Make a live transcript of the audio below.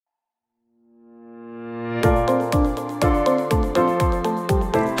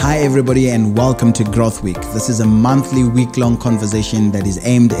everybody, and welcome to Growth Week. This is a monthly, week-long conversation that is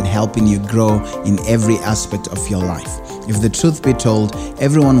aimed at helping you grow in every aspect of your life. If the truth be told,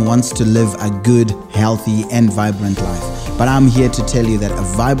 everyone wants to live a good, healthy, and vibrant life. But I'm here to tell you that a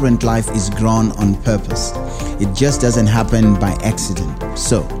vibrant life is grown on purpose. It just doesn't happen by accident.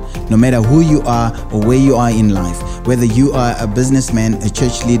 So, no matter who you are or where you are in life, whether you are a businessman, a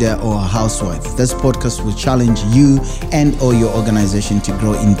church leader, or a housewife, this podcast will challenge you and or your organization to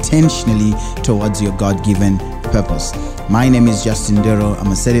grow intentionally towards your God-given purpose. My name is Justin Duro.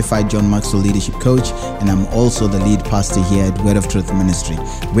 I'm a certified John Maxwell leadership coach, and I'm also the lead pastor here at Word of Truth Ministry.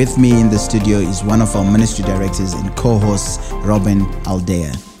 With me in the studio is one of our ministry directors and co-hosts, Robin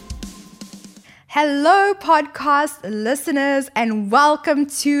Aldea. Hello, podcast listeners, and welcome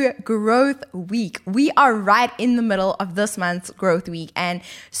to Growth Week. We are right in the middle of this month's Growth Week, and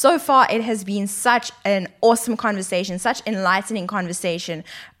so far it has been such an awesome conversation, such enlightening conversation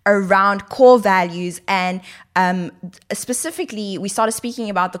around core values, and specifically we started speaking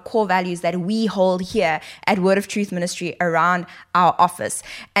about the core values that we hold here at Word of Truth Ministry around our office.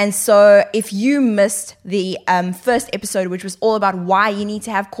 And so if you missed the first episode, which was all about why you need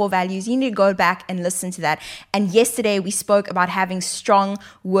to have core values, you need to go back and listen to that. And yesterday we spoke about having strong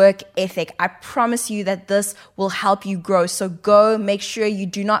work ethic. I promise you that this will help you grow. So go make sure you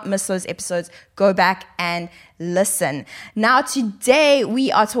do not miss those episodes. Go back and listen. Now, today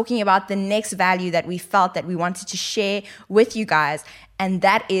we are talking about the next value that we felt that we wanted to share with you guys, and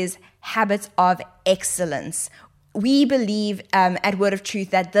that is habits of excellence. We believe at Word of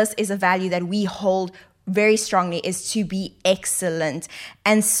Truth that this is a value that we hold very strongly, is to be excellent.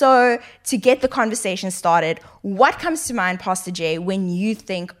 And so to get the conversation started, what comes to mind, Pastor Jay, when you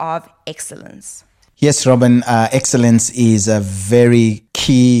think of excellence? Yes, Robin, excellence is a very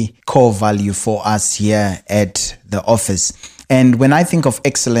key core value for us here at the office. And when I think of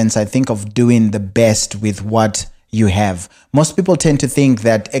excellence, I think of doing the best with what you have. Most people tend to think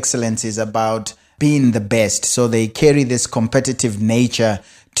that excellence is about being the best. So they carry this competitive nature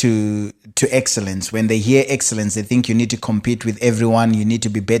to excellence. When they hear excellence, they think you need to compete with everyone, you need to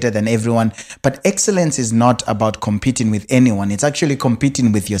be better than everyone. But excellence is not about competing with anyone. It's actually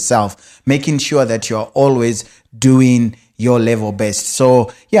competing with yourself, making sure that you're always doing your level best.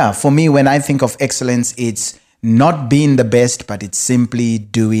 So yeah, for me, when I think of excellence, it's not being the best, but it's simply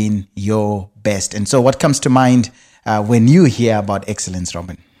doing your best. And so what comes to mind when you hear about excellence,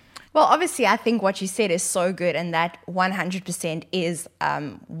 Robin? Well, obviously, I think what you said is so good, and that 100% is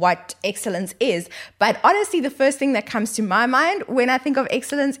what excellence is. But honestly, the first thing that comes to my mind when I think of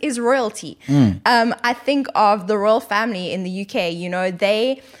excellence is royalty. I think of the royal family in the UK. You know,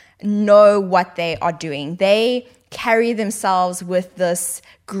 they know what they are doing. They carry themselves with this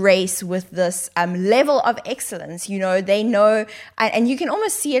grace, with this level of excellence. You know, they know, and you can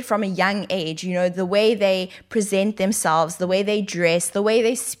almost see it from a young age, you know, the way they present themselves, the way they dress, the way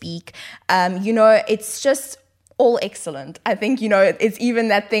they speak, you know, it's just all excellent. I think, you know, it's even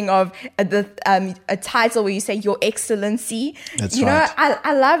that thing of a title where you say Your Excellency. That's you right. know,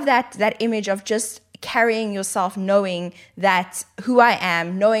 I love that image of just carrying yourself, knowing that who I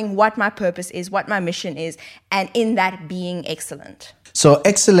am, knowing what my purpose is, what my mission is, and in that being excellent. So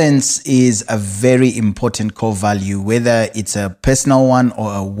excellence is a very important core value, whether it's a personal one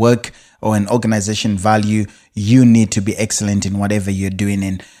or a work or an organization value. You need to be excellent in whatever you're doing.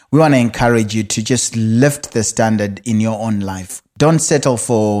 And we want to encourage you to just lift the standard in your own life. Don't settle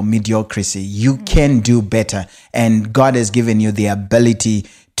for mediocrity. You can do better. And God has given you the ability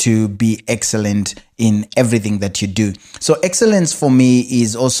to be excellent in everything that you do. So excellence for me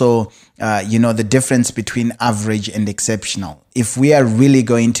is also, the difference between average and exceptional. If we are really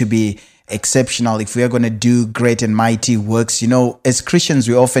going to be exceptional, if we are going to do great and mighty works, you know, as Christians,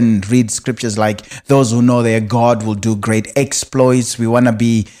 we often read scriptures like those who know their God will do great exploits. We want to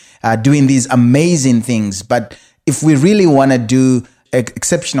be doing these amazing things. But if we really want to do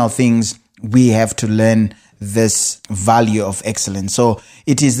exceptional things, we have to learn this value of excellence. So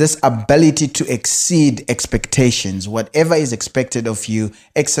it is this ability to exceed expectations. Whatever is expected of you,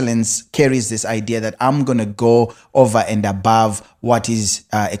 excellence carries this idea that I'm going to go over and above what is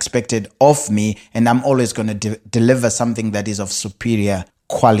expected of me, and I'm always going to deliver something that is of superior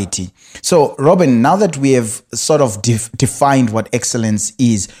quality. So, Robin, now that we have sort of defined what excellence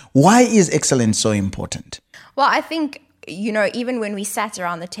is, why is excellence so important? Well, I think, you know, even when we sat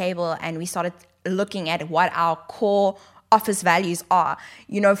around the table and we started looking at what our core office values are.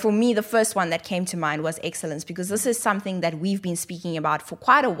 You know, for me, the first one that came to mind was excellence, because this is something that we've been speaking about for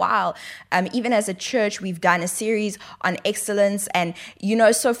quite a while. Even as a church, we've done a series on excellence. And, you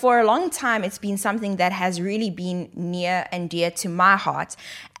know, so for a long time, it's been something that has really been near and dear to my heart.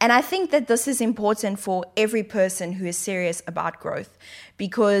 And I think that this is important for every person who is serious about growth,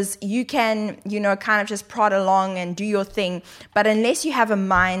 because you can, kind of just prod along and do your thing. But unless you have a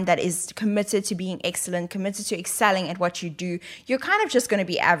mind that is committed to being excellent, committed to excelling at what you do, you're kind of just going to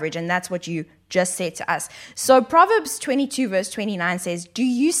be average. And that's what you just said to us. So Proverbs 22 verse 29 says, "Do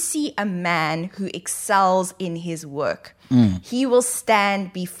you see a man who excels in his work? He will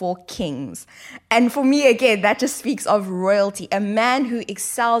stand before kings." And for me, again, that just speaks of royalty. A man who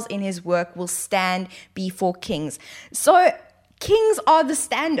excels in his work will stand before kings. So kings are the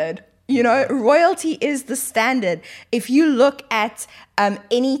standard. Royalty is the standard. If you look at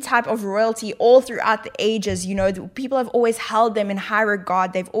any type of royalty all throughout the ages, people have always held them in high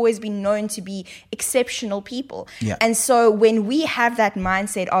regard. They've always been known to be exceptional people. Yeah. And so when we have that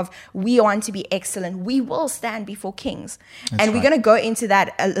mindset of we want to be excellent, we will stand before kings. And we're going to go into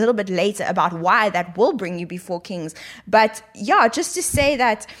that a little bit later about why that will bring you before kings. But yeah, just to say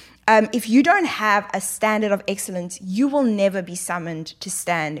that if you don't have a standard of excellence, you will never be summoned to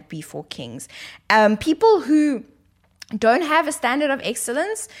stand before kings. People who don't have a standard of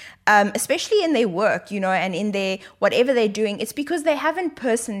excellence, especially in their work, and in their whatever they're doing, it's because they haven't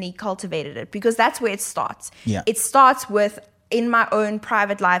personally cultivated it, because that's where it starts. Yeah. It starts with in my own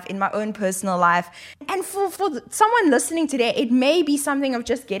private life, in my own personal life. And for someone listening today, it may be something of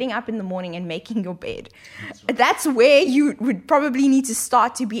just getting up in the morning and making your bed. That's where you would probably need to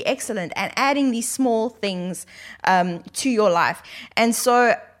start to be excellent, and adding these small things to your life. And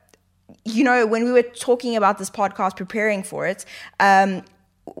so, when we were talking about this podcast, preparing for it,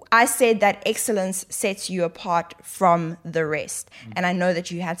 I said that excellence sets you apart from the rest. And I know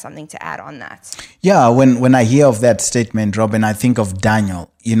that you had something to add on that. Yeah, when I hear of that statement, Robin, I think of Daniel.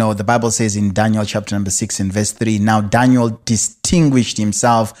 The Bible says in Daniel chapter number 6 and verse 3, "Now Daniel distinguished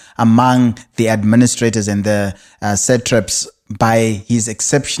himself among the administrators and the satraps by his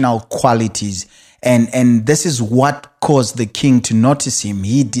exceptional qualities." And this is what caused the king to notice him.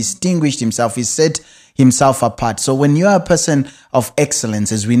 He distinguished himself. He set himself apart. So when you are a person of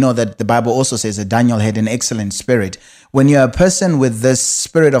excellence, as we know that the Bible also says that Daniel had an excellent spirit. When you're a person with this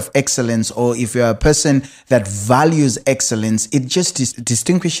spirit of excellence, or if you're a person that values excellence, it just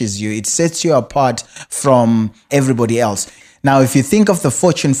distinguishes you. It sets you apart from everybody else. Now, if you think of the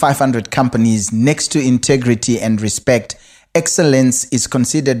Fortune 500 companies, next to integrity and respect, excellence is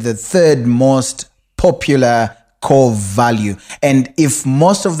considered the third most popular core value. And if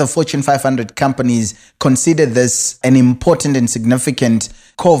most of the Fortune 500 companies consider this an important and significant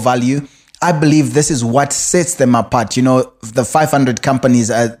core value, I believe this is what sets them apart. The 500 companies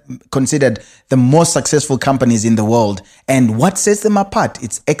are considered the most successful companies in the world. And what sets them apart?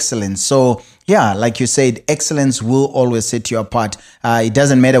 It's excellence. So yeah, like you said, excellence will always set you apart. It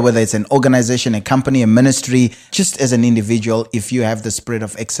doesn't matter whether it's an organization, a company, a ministry, just as an individual, if you have the spirit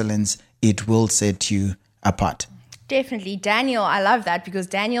of excellence, it will set you apart. Definitely. Daniel, I love that, because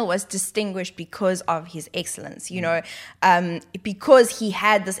Daniel was distinguished because of his excellence, because he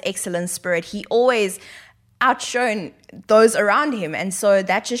had this excellent spirit. He always outshone those around him. And so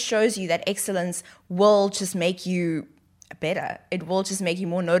that just shows you that excellence will just make you better. It will just make you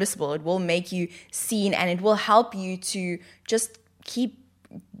more noticeable. It will make you seen, and it will help you to just keep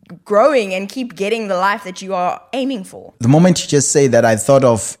growing and keep getting the life that you are aiming for. The moment you just say that, I thought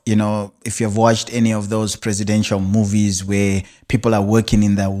of, if you've watched any of those presidential movies where people are working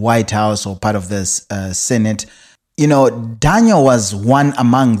in the White House or part of the Senate, Daniel was one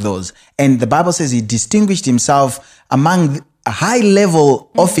among those. And the Bible says he distinguished himself among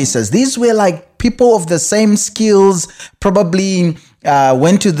high-level officers. These were like people of the same skills, probably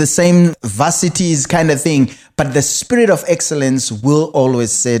went to the same varsities kind of thing. But the spirit of excellence will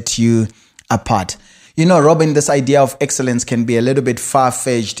always set you apart. Robin, this idea of excellence can be a little bit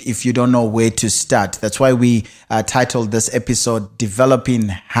far-fetched if you don't know where to start. That's why we titled this episode, Developing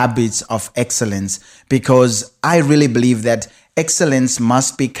Habits of Excellence, because I really believe that excellence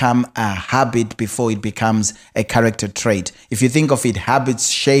must become a habit before it becomes a character trait. If you think of it, habits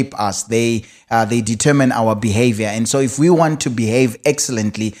shape us. They determine our behavior. And so if we want to behave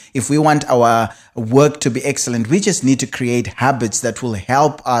excellently, if we want our work to be excellent, we just need to create habits that will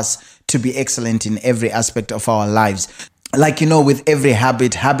help us to be excellent in every aspect of our lives. Like, with every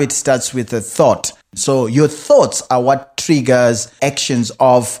habit starts with a thought. So your thoughts are what triggers actions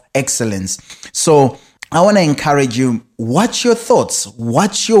of excellence. So I want to encourage you, watch your thoughts,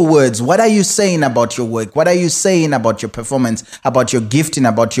 watch your words. What are you saying about your work? What are you saying about your performance, about your gifting,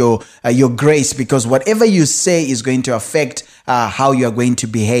 about your grace? Because whatever you say is going to affect how you are going to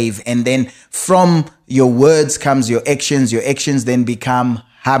behave. And then from your words comes your actions then become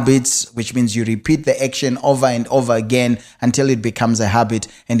habits, which means you repeat the action over and over again until it becomes a habit,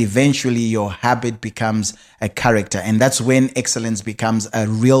 and eventually your habit becomes a character. And that's when excellence becomes a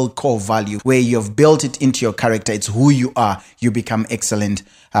real core value, where you've built it into your character. It's who you are. You become excellent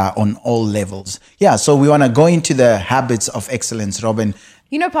on all levels. Yeah, so we want to go into the habits of excellence, Robin.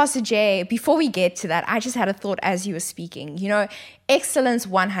 You know, Pastor Jay, before we get to that, I just had a thought as you were speaking. You know, excellence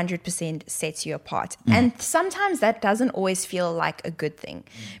 100% sets you apart. And sometimes that doesn't always feel like a good thing,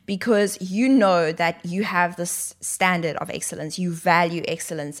 because you know that you have this standard of excellence. You value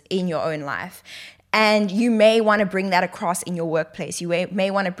excellence in your own life. And you may want to bring that across in your workplace. You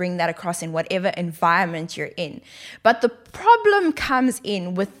may want to bring that across in whatever environment you're in. But the problem comes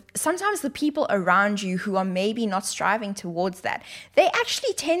in with sometimes the people around you who are maybe not striving towards that. They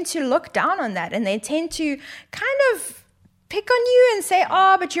actually tend to look down on that, and they tend to kind of pick on you and say,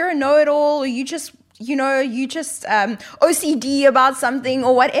 oh, but you're a know-it-all, or you just OCD about something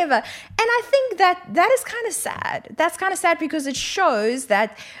or whatever. And I think that is kind of sad. That's kind of sad, because it shows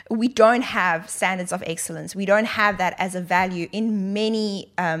that we don't have standards of excellence. We don't have that as a value in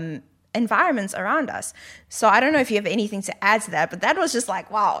many environments around us. So I don't know if you have anything to add to that, but that was just like,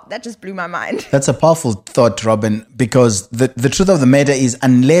 wow, that just blew my mind. That's a powerful thought, Robin, because the truth of the matter is,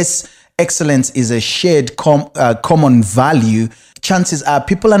 unless excellence is a shared common value, chances are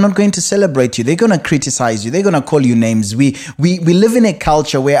people are not going to celebrate you. They're going to criticize you. They're going to call you names. We live in a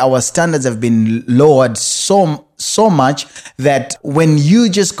culture where our standards have been lowered so much that when you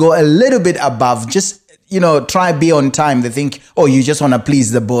just go a little bit above, just try be on time, they think, oh, you just want to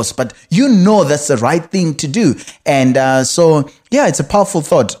please the boss. But that's the right thing to do. And so, it's a powerful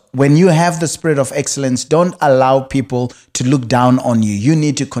thought. When you have the spirit of excellence, don't allow people to look down on you. You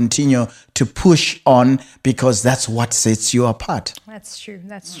need to continue to push on, because that's what sets you apart. That's true.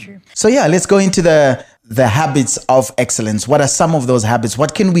 That's true. So, let's go into the habits of excellence. What are some of those habits?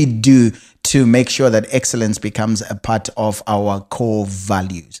 What can we do to make sure that excellence becomes a part of our core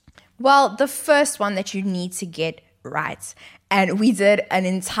values? Well, the first one that you need to get right, and we did an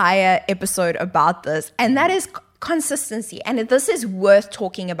entire episode about this, and that is consistency. And this is worth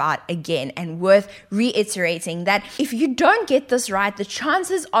talking about again and worth reiterating, that if you don't get this right, the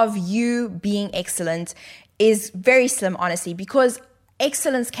chances of you being excellent is very slim, honestly, because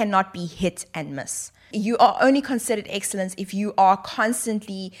excellence cannot be hit and miss. You are only considered excellence if you are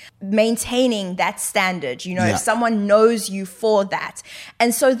constantly maintaining that standard, if someone knows you for that.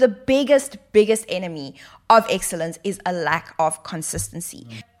 And so the biggest enemy of excellence is a lack of consistency.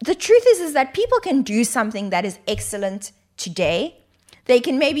 The truth is that people can do something that is excellent today. They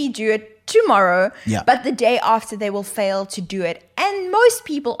can maybe do it tomorrow, but the day after they will fail to do it. And most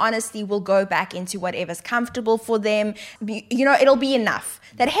people, honestly, will go back into whatever's comfortable for them. It'll be enough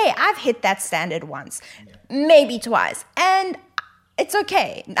that, hey, I've hit that standard once, maybe twice, and it's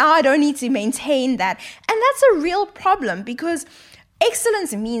okay. Now I don't need to maintain that. And that's a real problem, because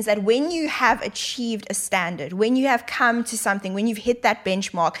excellence means that when you have achieved a standard, when you have come to something, when you've hit that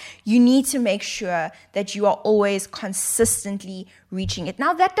benchmark, you need to make sure that you are always consistently reaching it.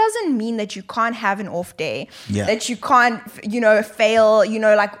 Now, that doesn't mean that you can't have an off day, that you can't, fail,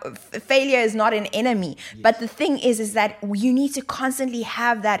 failure is not an enemy. But the thing is that you need to constantly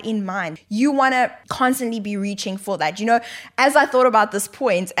have that in mind. You want to constantly be reaching for that. As I thought about this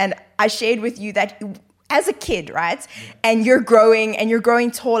point, and I shared with you that as a kid, right? And you're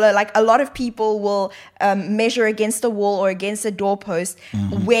growing taller. Like, a lot of people will measure against a wall or against a doorpost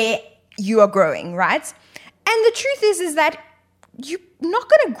where you are growing, right? And the truth is that you're not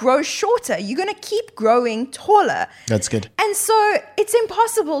going to grow shorter. You're going to keep growing taller. That's good. And so it's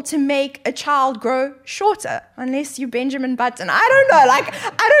impossible to make a child grow shorter unless you're Benjamin Button. I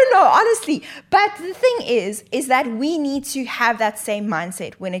don't know, honestly. But the thing is that we need to have that same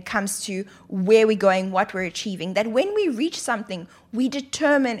mindset when it comes to where we're going, what we're achieving. That when we reach something, we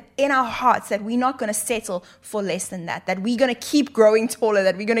determine in our hearts that we're not going to settle for less than that, that we're going to keep growing taller,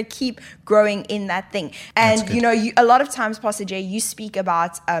 that we're going to keep growing in that thing. And, a lot of times, Pastor Jay, you speak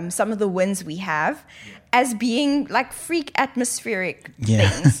about some of the wins we have as being like freak atmospheric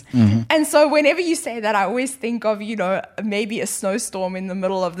things. And so whenever you say that, I always think of, maybe a snowstorm in the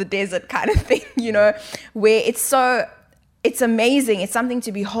middle of the desert kind of thing, where it's amazing. It's something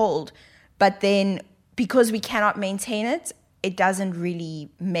to behold. But then because we cannot maintain it, it doesn't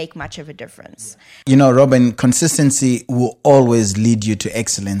really make much of a difference. Robin, consistency will always lead you to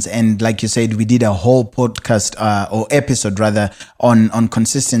excellence. And like you said, we did a whole podcast or episode rather on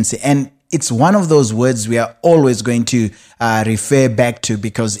consistency. And it's one of those words we are always going to refer back to,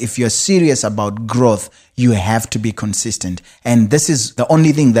 because if you're serious about growth, you have to be consistent. And this is the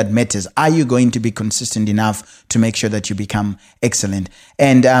only thing that matters. Are you going to be consistent enough to make sure that you become excellent?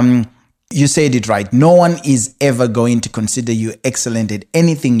 And you said it right. No one is ever going to consider you excellent at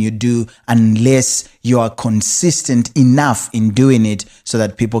anything you do unless you are consistent enough in doing it so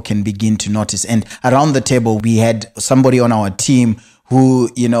that people can begin to notice. And around the table, we had somebody on our team who,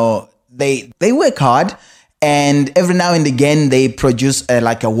 they work hard, and every now and again they produce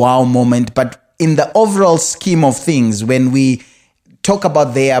like a wow moment. But in the overall scheme of things, when we talk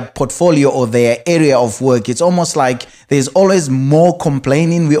about their portfolio or their area of work, it's almost like there's always more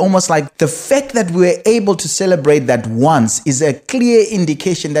complaining. We almost like the fact that we're able to celebrate that once is a clear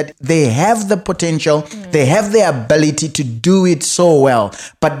indication that they have the potential, they have the ability to do it so well.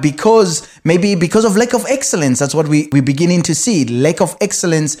 But because of lack of excellence, that's what we're beginning to see. Lack of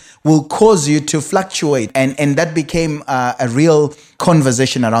excellence will cause you to fluctuate. And that became a real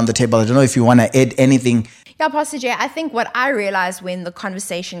conversation around the table. I don't know if you want to add anything. Yeah, Pastor Jay, I think what I realized when the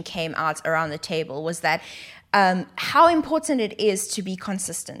conversation came out around the table was that how important it is to be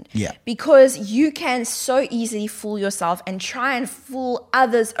consistent. Yeah. Because you can so easily fool yourself and try and fool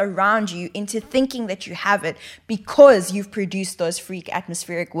others around you into thinking that you have it because you've produced those freak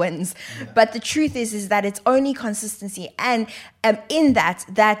atmospheric wins. Yeah. But the truth is that it's only consistency and in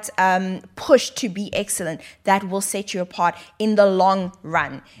that push to be excellent that will set you apart in the long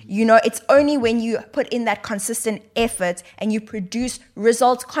run. It's only when you put in that consistent effort and you produce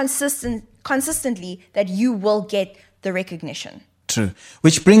results consistently that you will get the recognition. True.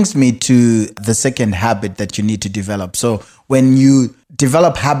 Which brings me to the second habit that you need to develop. So when you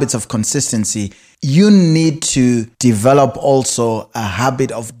develop habits of consistency, you need to develop also a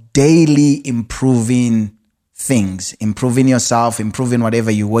habit of daily improving things, improving yourself, improving whatever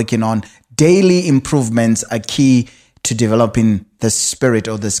you're working on. Daily improvements are key to developing the spirit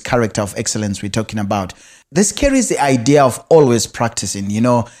or this character of excellence we're talking about. This carries the idea of always practicing.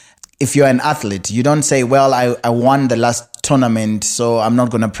 If you're an athlete, you don't say, well, I won the last tournament, so I'm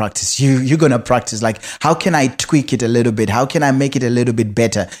not going to practice. You're going to practice. Like, how can I tweak it a little bit? How can I make it a little bit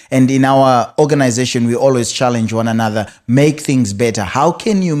better? And in our organization, we always challenge one another, make things better. How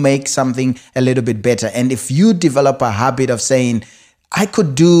can you make something a little bit better? And if you develop a habit of saying, I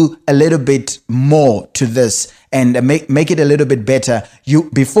could do a little bit more to this and make it a little bit better,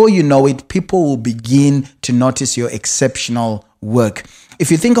 before you know it, people will begin to notice your exceptional work. If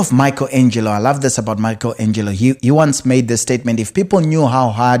you think of Michelangelo, I love this about Michelangelo. He once made the statement, if people knew how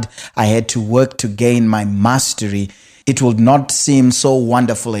hard I had to work to gain my mastery, it would not seem so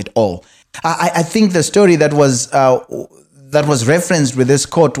wonderful at all. I think the story that was referenced with this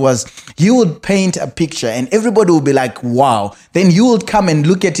quote was, you would paint a picture and everybody would be like, wow. Then you would come and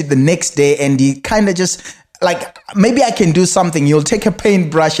look at it the next day and he kind of just like, maybe I can do something. You'll take a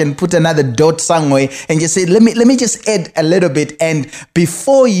paintbrush and put another dot somewhere and just say, let me just add a little bit. And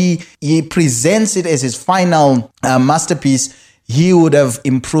before he presents it as his final masterpiece, he would have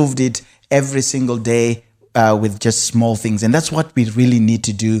improved it every single day with just small things. And that's what we really need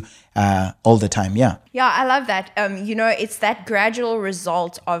to do all the time. Yeah, I love that. It's that gradual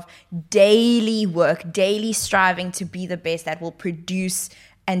result of daily work, daily striving to be the best that will produce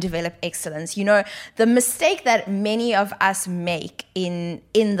and develop excellence. The mistake that many of us make in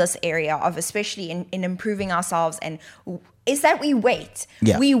this area of, especially in improving ourselves, and is that we wait.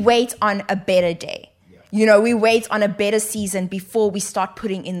 Yeah. We wait on a better day. We wait on a better season before we start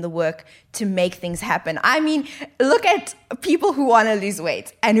putting in the work to make things happen. I mean, look at people who want to lose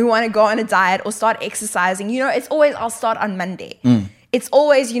weight and who want to go on a diet or start exercising. It's always, I'll start on Monday. It's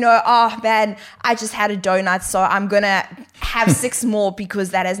always, oh man, I just had a donut, so I'm going to have 6 more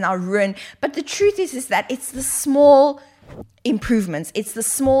because that has now ruined. But the truth is that it's the small improvements. It's the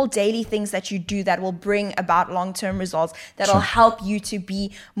small daily things that you do that will bring about long-term results that will help you to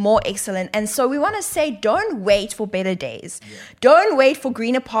be more excellent. And so we want to say, don't wait for better days. Yeah. Don't wait for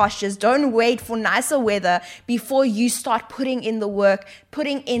greener pastures. Don't wait for nicer weather before you start putting in the work,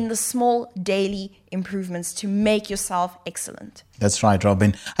 putting in the small daily improvements to make yourself excellent. That's right,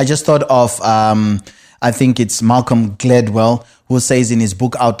 Robin. I just thought of, I think it's Malcolm Gladwell, who says in his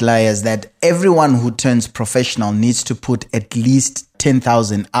book Outliers that everyone who turns professional needs to put at least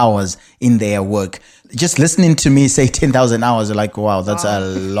 10,000 hours in their work. Just listening to me say 10,000 hours, you're like, wow, that's a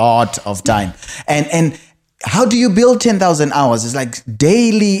lot of time. And how do you build 10,000 hours? It's like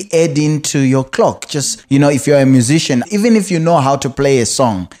daily adding to your clock. Just, if you're a musician, even if you know how to play a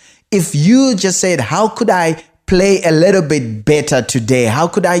song, if you just said, how could I play a little bit better today? How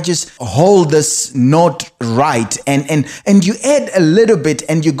could I just hold this note right? And you add a little bit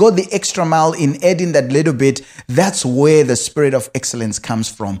and you go the extra mile in adding that little bit. That's where the spirit of excellence comes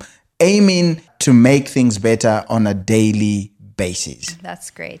from. Aiming to make things better on a daily basis.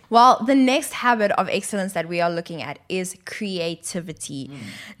 That's great. Well, the next habit of excellence that we are looking at is creativity.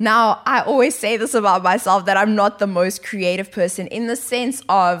 Now, I always say this about myself, that I'm not the most creative person in the sense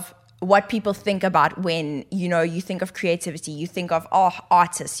of what people think about when, you think of creativity. You think of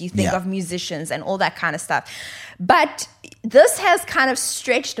artists, you think of musicians and all that kind of stuff. But this has kind of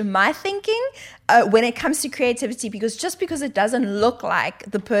stretched my thinking when it comes to creativity, because just because it doesn't look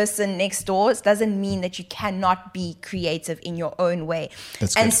like the person next door doesn't mean that you cannot be creative in your own way.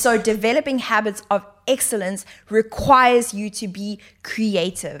 And so developing habits of excellence requires you to be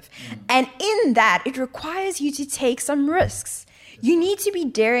creative. And in that, it requires you to take some risks. You need to be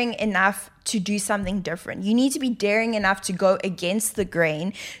daring enough to do something different. You need to be daring enough to go against the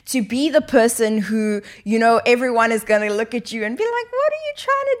grain, to be the person who, everyone is going to look at you and be like, what are you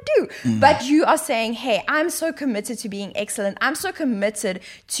trying to do? But you are saying, hey, I'm so committed to being excellent. I'm so committed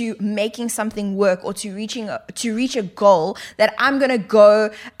to making something work or to reach a goal that I'm going to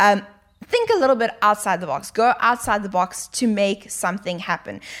go think a little bit outside the box. Go outside the box to make something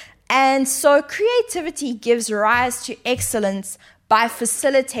happen. And so creativity gives rise to excellence by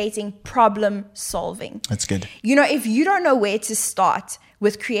facilitating problem solving. That's good. If you don't know where to start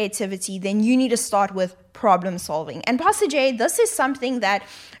with creativity, then you need to start with problem solving. And Pastor Jay, this is something that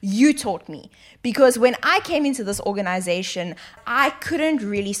you taught me, because when I came into this organization, I couldn't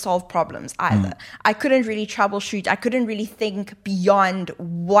really solve problems either. I couldn't really troubleshoot. I couldn't really think beyond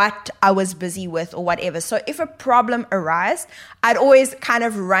what I was busy with or whatever. So if a problem arose, I'd always kind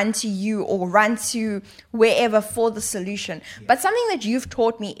of run to you or run to wherever for the solution. But something that you've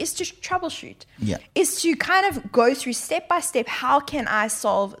taught me is to troubleshoot, is to kind of go through step by step, how can I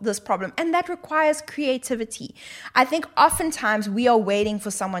solve this problem? And that requires creativity. I think oftentimes we are waiting for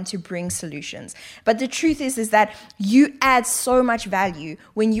someone to bring solutions. But the truth is that you add so much value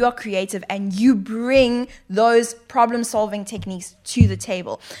when you are creative and you bring those problem-solving techniques to the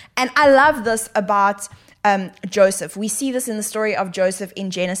table. And I love this about Joseph. We see this in the story of Joseph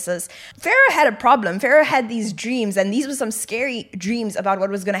in Genesis. Pharaoh had a problem. Pharaoh had these dreams, and these were some scary dreams about what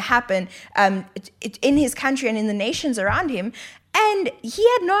was going to happen in his country and in the nations around him. And he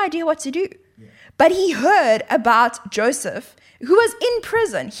had no idea what to do. But he heard about Joseph, who was in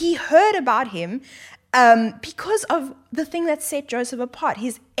prison. He heard about him because of the thing that set Joseph apart,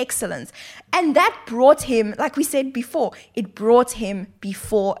 his excellence. And that brought him, like we said before, it brought him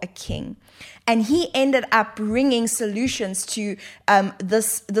before a king. And he ended up bringing solutions to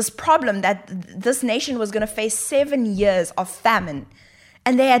this problem that this nation was going to face 7 years of famine.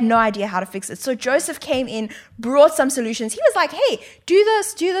 And they had no idea how to fix it. So Joseph came in, brought some solutions. He was like, hey, do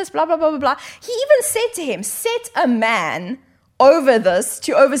this, blah, blah, blah, blah, blah. He even said to him, set a man over this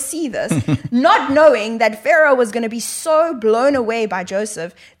to oversee this, not knowing that Pharaoh was going to be so blown away by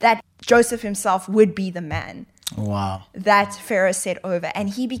Joseph that Joseph himself would be the man. Wow. That Pharaoh set over. And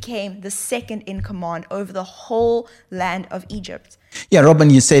he became the second in command over the whole land of Egypt. Yeah,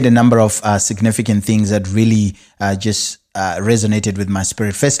 Robin, you said a number of significant things that really just resonated with my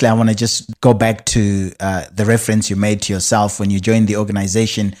spirit. Firstly, I want to just go back to the reference you made to yourself when you joined the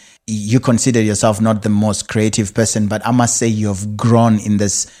organization. You consider yourself not the most creative person, but I must say you have grown in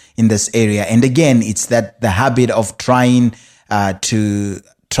this area. And again, it's that the habit of trying to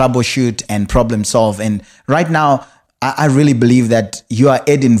troubleshoot and problem solve. And right now, I really believe that you are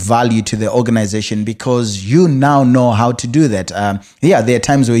adding value to the organization because you now know how to do that. There are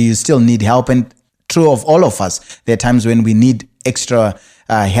times where you still need help, and true of all of us, there are times when we need extra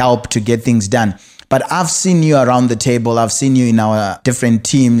help to get things done. But I've seen you around the table. I've seen you in our different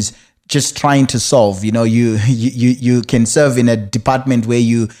teams just trying to solve. You can serve in a department where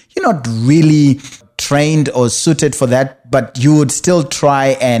you're not really trained or suited for that, but you would still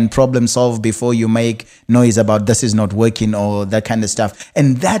try and problem solve before you make noise about this is not working or that kind of stuff.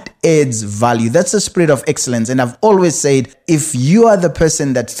 And that adds value. That's the spirit of excellence. And I've always said, if you are the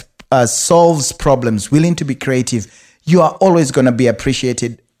person that solves problems, willing to be creative, you are always going to be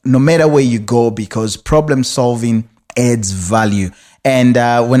appreciated no matter where you go, because problem solving adds value. And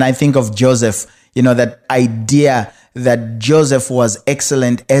when I think of Joseph, that idea that Joseph was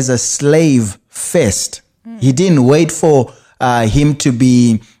excellent as a slave first. He didn't wait for him to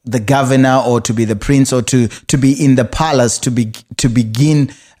be the governor or to be the prince or to be in the palace to begin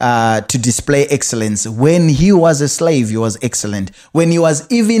to display excellence. When he was a slave, he was excellent. When he was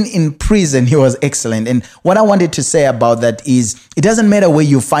even in prison, he was excellent. And what I wanted to say about that is it doesn't matter where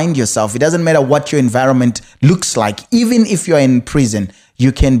you find yourself. It doesn't matter what your environment looks like. Even if you're in prison,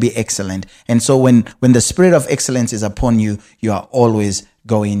 you can be excellent. And so when the spirit of excellence is upon you, you are always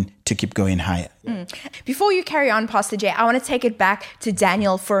going to keep going higher. Before you carry on, Pastor Jay, I want to take it back to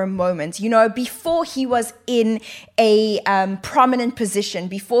Daniel for a moment. You know, before he was in a prominent position,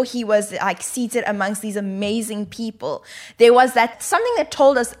 before he was like seated amongst these amazing people, there was that something that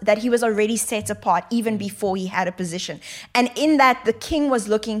told us that he was already set apart even before he had a position. And in that, the king was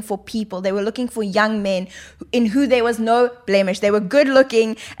looking for people. They were looking for young men in who there was no blemish. They were good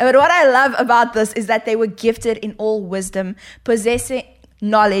looking. But what I love about this is that they were gifted in all wisdom, possessing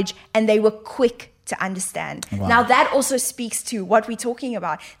knowledge, and they were quick to understand. Wow. Now that also speaks to what we're talking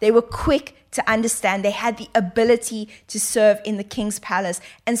about. They were quick to understand. They had the ability to serve in the king's palace.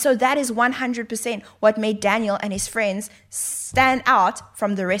 And so that is 100% what made Daniel and his friends stand out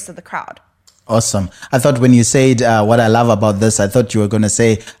from the rest of the crowd. Awesome. I thought when you said what I love about this, I thought you were going to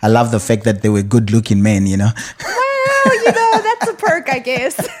say, I love the fact that they were good looking men, you know. Well, you know, that's a perk, I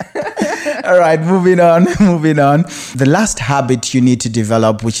guess. All right, moving on. The last habit you need to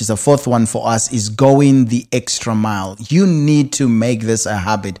develop, which is the fourth one for us, is going the extra mile. You need to make this a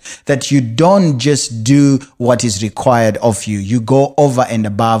habit that you don't just do what is required of you. You go over and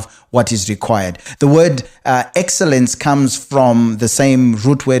above what is required. The word excellence comes from the same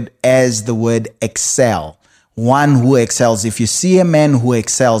root word as the word excel. One who excels. If you see a man who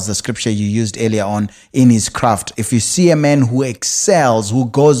excels, the scripture you used earlier on, in his craft, if you see a man who excels, who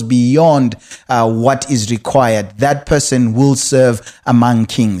goes beyond what is required, that person will serve among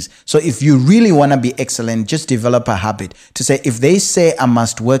kings. So if you really want to be excellent, just develop a habit to say, if they say I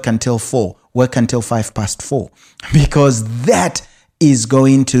must work until 4, work until 4:05, because that is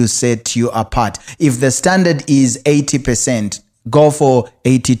going to set you apart. If the standard is 80%, go for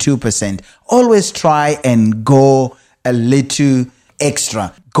 82%. Always try and go a little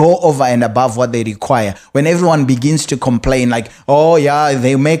extra. Go over and above what they require. When everyone begins to complain like, oh yeah,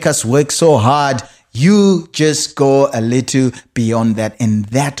 they make us work so hard, you just go a little beyond that, and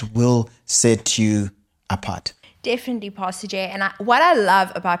that will set you apart. Definitely, Pastor Jay. And what I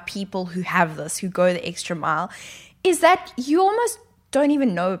love about people who have this, who go the extra mile, is that you almost don't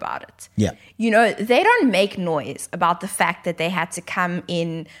even know about it. Yeah. You know, they don't make noise about the fact that they had to come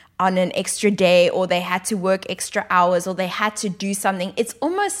in on an extra day, or they had to work extra hours, or they had to do something. It's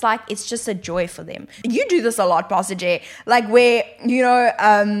almost like it's just a joy for them. You do this a lot, Pastor Jay, like where, you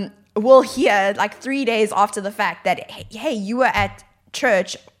know, we'll hear like 3 days after the fact that, hey, you were at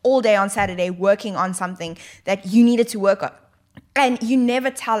church all day on Saturday working on something that you needed to work on. And you never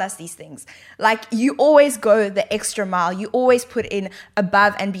tell us these things. Like, you always go the extra mile. You always put in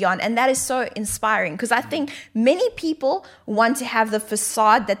above and beyond. And that is so inspiring, because I think many people want to have the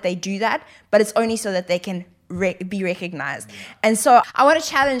facade that they do that, but it's only so that they can be recognized. And so I want to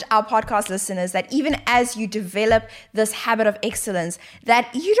challenge our podcast listeners that even as you develop this habit of excellence,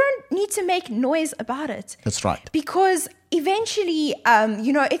 that you don't need to make noise about it. That's right. Because eventually,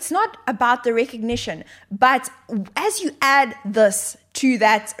 you know, it's not about the recognition, but as you add this to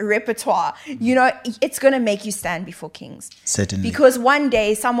that repertoire, you know, it's going to make you stand before kings. Certainly. Because one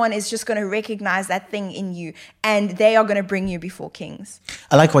day someone is just going to recognize that thing in you, and they are going to bring you before kings.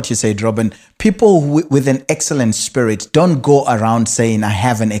 I like what you said, Robin. People with an excellent spirit don't go around saying, I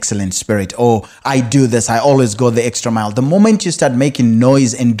have an excellent spirit, or I do this, I always go the extra mile. The moment you start making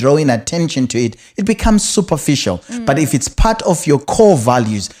noise and drawing attention to it, it becomes superficial. But if it's part of your core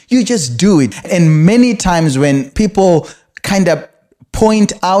values, you just do it. And many times when people kind of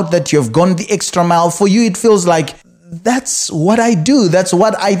point out that you've gone the extra mile, for you it feels like, that's what I do. That's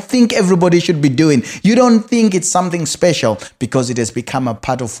what I think everybody should be doing. You don't think it's something special because it has become a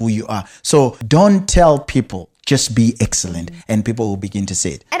part of who you are. So don't tell people, just be excellent, and people will begin to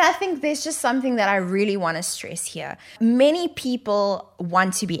say it. And I think there's just something that I really want to stress here. Many people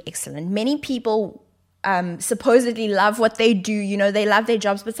want to be excellent. Many people supposedly love what they do, you know, they love their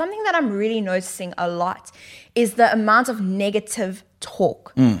jobs. But something that I'm really noticing a lot is the amount of negative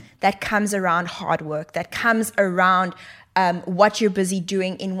talk that comes around hard work, that comes around what you're busy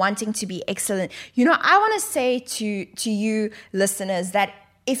doing in wanting to be excellent. You know, I want to say to you listeners that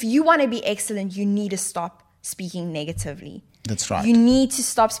if you want to be excellent, you need to stop speaking negatively That's right. You need to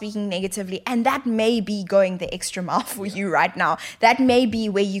stop speaking negatively. And that may be going the extra mile for you right now. That may be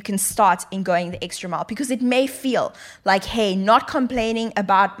where you can start in going the extra mile, because it may feel like, hey, not complaining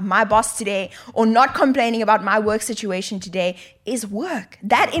about my boss today or not complaining about my work situation today is work.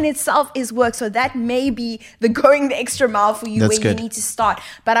 That in itself is work. So that may be the going the extra mile for you. That's where good. You need to start.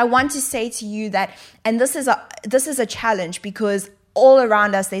 But I want to say to you that, and this is a challenge, because all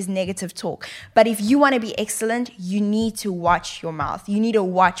around us there's negative talk. But if you want to be excellent, you need to watch your mouth. You need to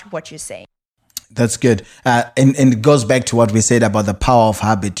watch what you're saying. That's good. And it goes back to what we said about the power of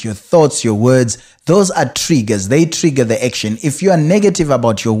habit. Your thoughts, your words, those are triggers. They trigger the action. If you are negative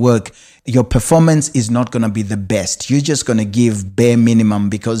about your work, your performance is not going to be the best. You're just going to give bare minimum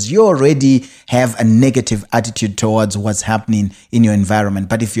because you already have a negative attitude towards what's happening in your environment.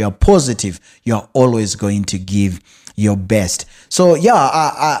 But if you are positive, you're always going to give your best. So yeah,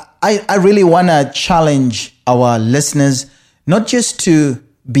 I really want to challenge our listeners, not just to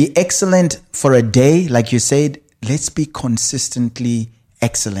be excellent for a day, like you said. Let's be consistently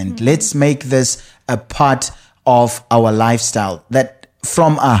excellent. Mm-hmm. Let's make this a part of our lifestyle, that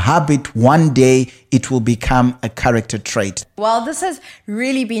from a habit, one day it will become a character trait. Well, this has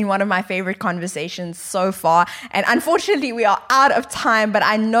really been one of my favorite conversations so far. And unfortunately, we are out of time. But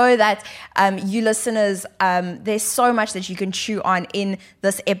I know that you listeners, there's so much that you can chew on in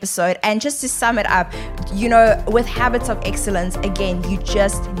this episode. And just to sum it up, with habits of excellence, again, you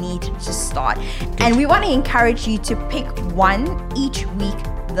just need to start. Good. And we want to encourage you to pick one each week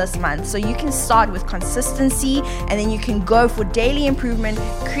this month. So you can start with consistency, and then you can go for daily improvement,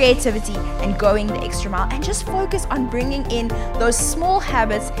 creativity, and going the extra mile, and just focus on bringing in those small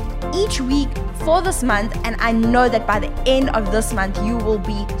habits each week for this month. And I know that by the end of this month, you will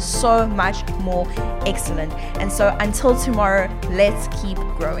be so much more excellent. And so until tomorrow, let's keep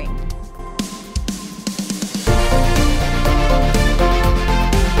growing.